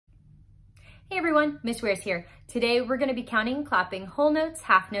Hey everyone, Miss Wares here. Today we're going to be counting and clapping whole notes,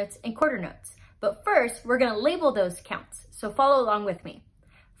 half notes, and quarter notes. But first, we're going to label those counts, so follow along with me.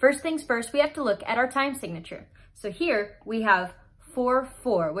 First things first, we have to look at our time signature. So here we have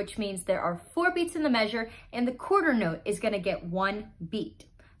 4/4, which means there are 4 beats in the measure and the quarter note is going to get 1 beat.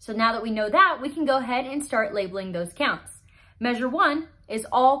 So now that we know that, we can go ahead and start labeling those counts. Measure 1 is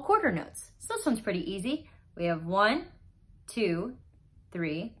all quarter notes. So this one's pretty easy. We have 1, 2,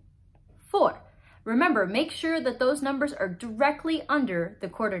 3, 4. Remember, make sure that those numbers are directly under the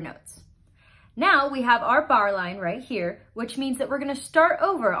quarter notes. Now we have our bar line right here, which means that we're going to start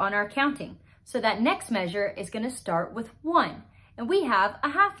over on our counting. So that next measure is going to start with 1, and we have a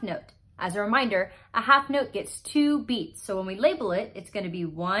half note. As a reminder, a half note gets 2 beats. So when we label it, it's going to be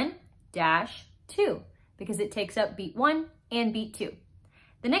 1-2 because it takes up beat 1 and beat 2.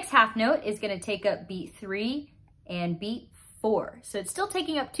 The next half note is going to take up beat 3 and beat 4. So it's still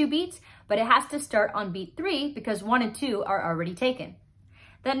taking up 2 beats, but it has to start on beat 3 because 1 and 2 are already taken.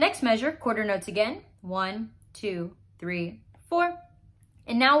 That next measure, quarter notes again, 1, 2, 3, 4.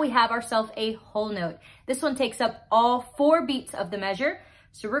 And now we have ourselves a whole note. This one takes up all 4 beats of the measure.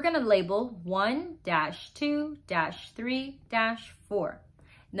 So we're going to label 1-2-3-4.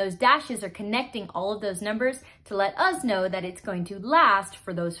 And those dashes are connecting all of those numbers to let us know that it's going to last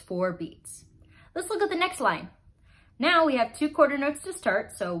for those 4 beats. Let's look at the next line. Now we have 2 quarter notes to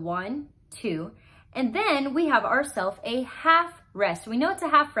start, so 1, 2, and then we have ourselves a half rest. We know it's a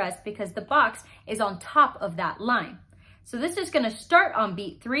half rest because the box is on top of that line. So this is going to start on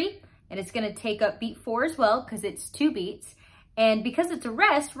beat 3, and it's going to take up beat 4 as well because it's 2 beats. And because it's a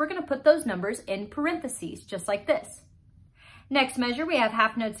rest, we're going to put those numbers in parentheses, just like this. Next measure, we have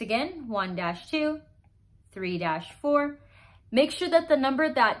half notes again, 1-2, 3-4. Make sure that the number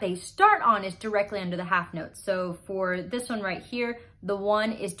that they start on is directly under the half note. So for this one right here, the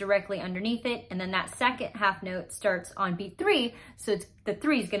 1 is directly underneath it, and then that second half note starts on beat 3, so the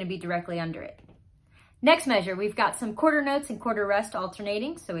 3 is going to be directly under it. Next measure, we've got some quarter notes and quarter rest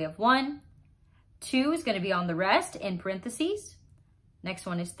alternating. So we have 1, 2 is going to be on the rest in parentheses. Next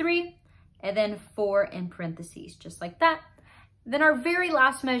one is 3, and then 4 in parentheses, just like that. Then our very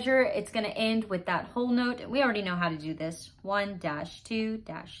last measure, it's going to end with that whole note. We already know how to do this.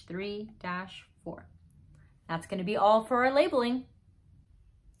 1-2-3-4. That's going to be all for our labeling.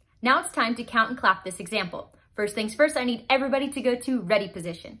 Now it's time to count and clap this example. First things first, I need everybody to go to ready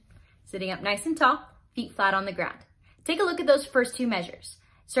position. Sitting up nice and tall, feet flat on the ground. Take a look at those first 2 measures.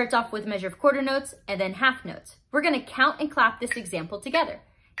 Starts off with measure of quarter notes and then half notes. We're going to count and clap this example together.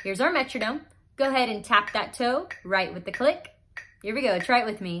 Here's our metronome. Go ahead and tap that toe right with the click. Here we go. Try it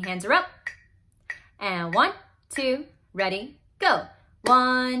with me. Hands are up. And 1, 2, ready, go.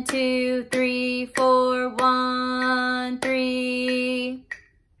 1, 2, 3, 4, 1, 3.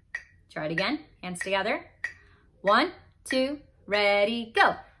 Try it again. Hands together. 1, 2, ready,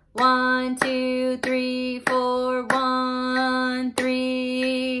 go. 1, 2, 3, 4, 1,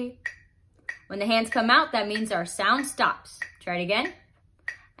 3. When the hands come out, that means our sound stops. Try it again.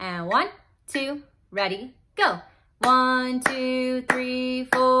 And 1, 2, ready, go. 1, 2, 3,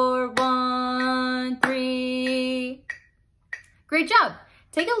 4, 1, 3. Great job.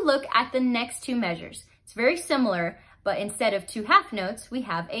 Take a look at the next 2 measures. It's very similar, but instead of 2 half notes, we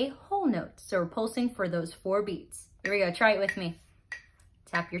have a whole note. So we're pulsing for those 4 beats. Here we go. Try it with me.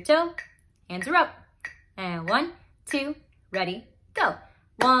 Tap your toe. Hands are up. And 1, 2, ready, go.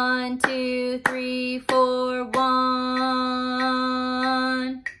 1, 2, 3, 4,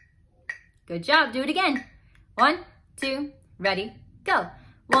 1. Good job. Do it again. 1, 2, ready, go.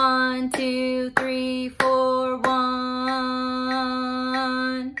 1, 2, 3, 4,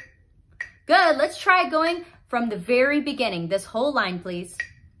 1. Good. Let's try going from the very beginning. This whole line, please.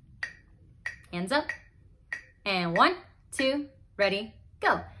 Hands up. And 1, 2, ready,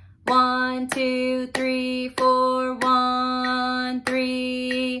 go. 1, 2, 3, 4, 1,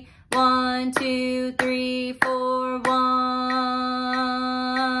 3. 1, 2, 3, 4,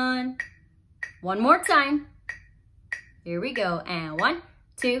 1. One more time. Here we go. And 1,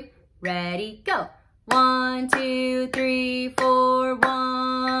 2, ready, go. 1, 2, 3, 4,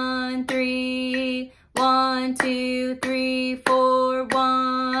 1, 3. 1, 2, 3, 4,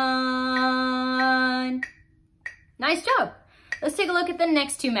 1. Nice job. Let's take a look at the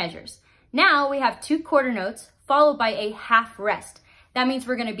next 2 measures. Now we have 2 quarter notes followed by a half rest. That means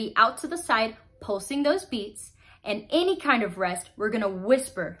we're going to be out to the side pulsing those beats, and any kind of rest, we're going to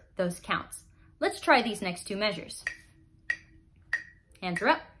whisper those counts. Let's try these next 2 measures. Hands are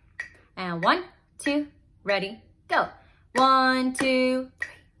up. And 1, 2, ready, go. 1, 2,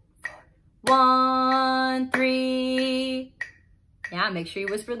 3, 4, 1, 3. Yeah, make sure you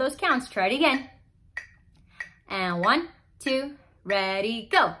whisper those counts. Try it again. And 1, 2, ready,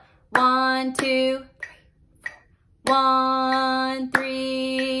 go. 1, 2, 3, 4. 1,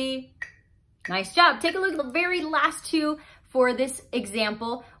 3. Nice job. Take a look at the very last two for this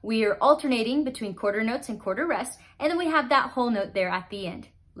example. We are alternating between quarter notes and quarter rest, and then we have that whole note there at the end.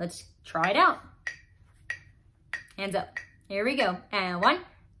 Let's try it out. Hands up. Here we go. And 1,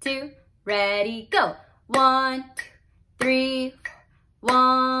 2, ready, go. 1, 2, 3, 4.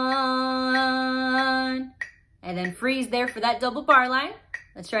 1. And then freeze there for that double bar line.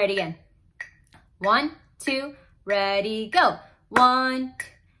 Let's try it again. 1, 2, ready, go. 1, 2,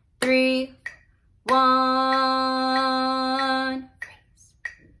 3, 1. Freeze.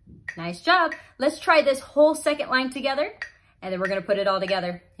 Nice job. Let's try this whole second line together, and then we're gonna put it all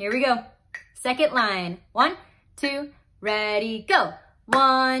together. Here we go. Second line. 1, 2, ready, go.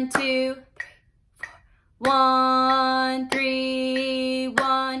 1, 2, 3, 4. 1, 3,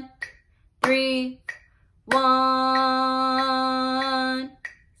 1, 3, 1.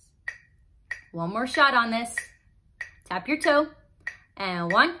 One more shot on this. Tap your toe.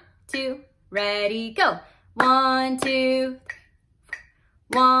 And 1, 2, ready, go. 1, 2, 3,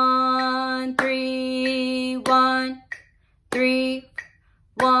 4. 1, 3, 1, 3,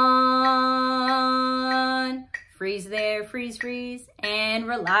 1. Freeze there, freeze, freeze, and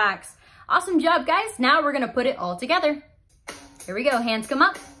relax. Awesome job, guys. Now we're gonna put it all together. Here we go, hands come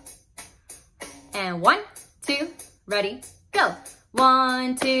up. And 1, 2, ready, go.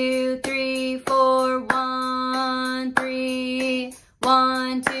 1, 2, 3, 4. 1, 3,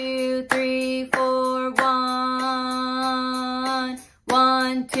 1, 2, 3, 4. 1,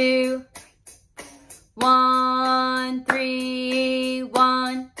 1, 2, 1, 3,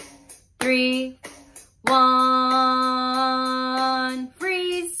 1, 3, 1.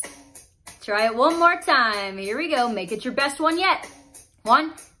 Freeze. Try it one more time. Here we go. Make it your best one yet.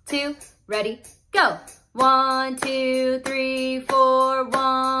 1, 2, ready, go. 1, 2, 3, 4.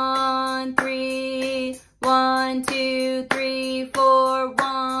 1, 3, 1, 2, 3, 4.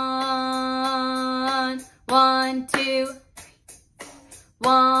 1, 1, 2,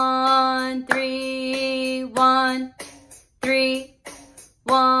 1, 3, 1, 3,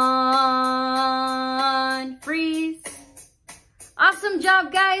 1. Freeze. Awesome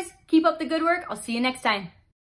job, guys. Keep up the good work. I'll see you next time.